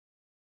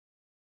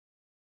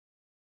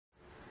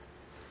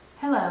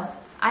Hello,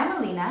 I'm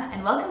Alina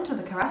and welcome to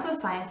the Carasso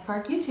Science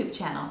Park YouTube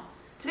channel.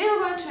 Today we're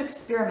going to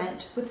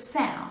experiment with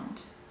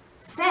sound.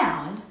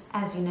 Sound,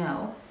 as you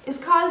know, is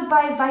caused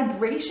by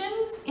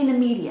vibrations in a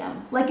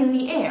medium, like in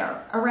the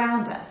air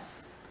around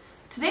us.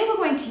 Today we're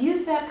going to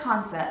use that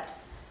concept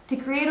to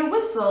create a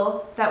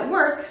whistle that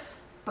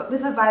works, but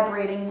with a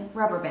vibrating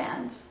rubber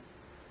band.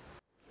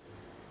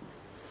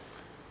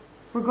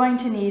 We're going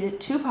to need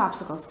 2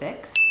 popsicle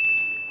sticks,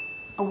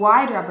 a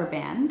wide rubber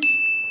band,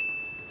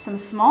 some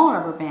small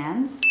rubber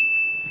bands,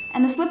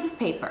 and a slip of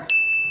paper.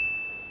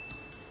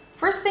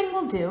 First thing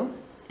we'll do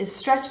is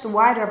stretch the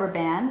wide rubber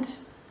band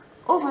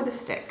over the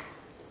stick.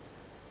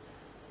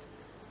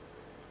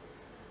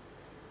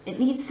 It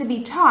needs to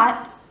be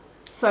taut,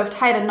 so I've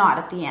tied a knot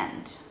at the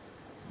end.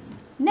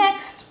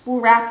 Next, we'll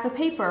wrap the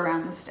paper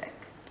around the stick.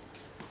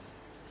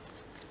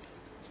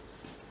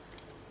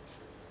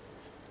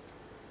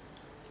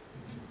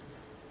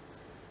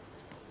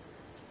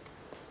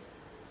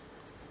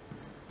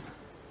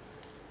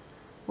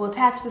 We'll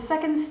attach the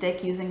second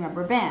stick using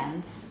rubber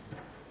bands.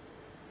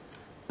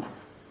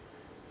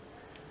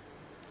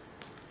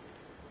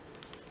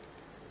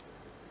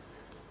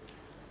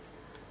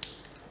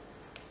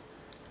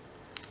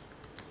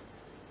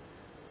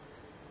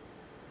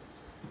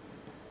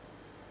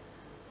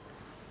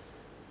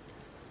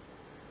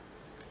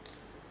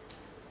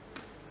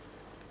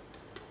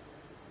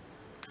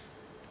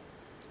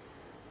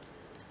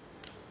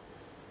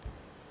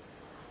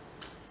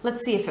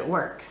 Let's see if it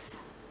works.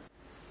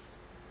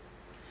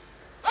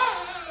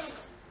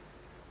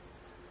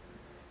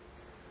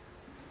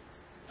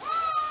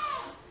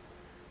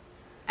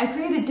 I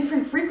created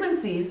different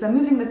frequencies by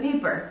moving the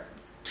paper.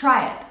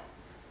 Try it.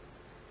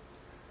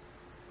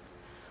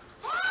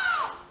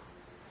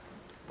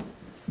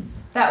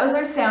 That was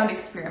our sound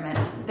experiment.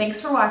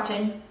 Thanks for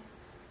watching.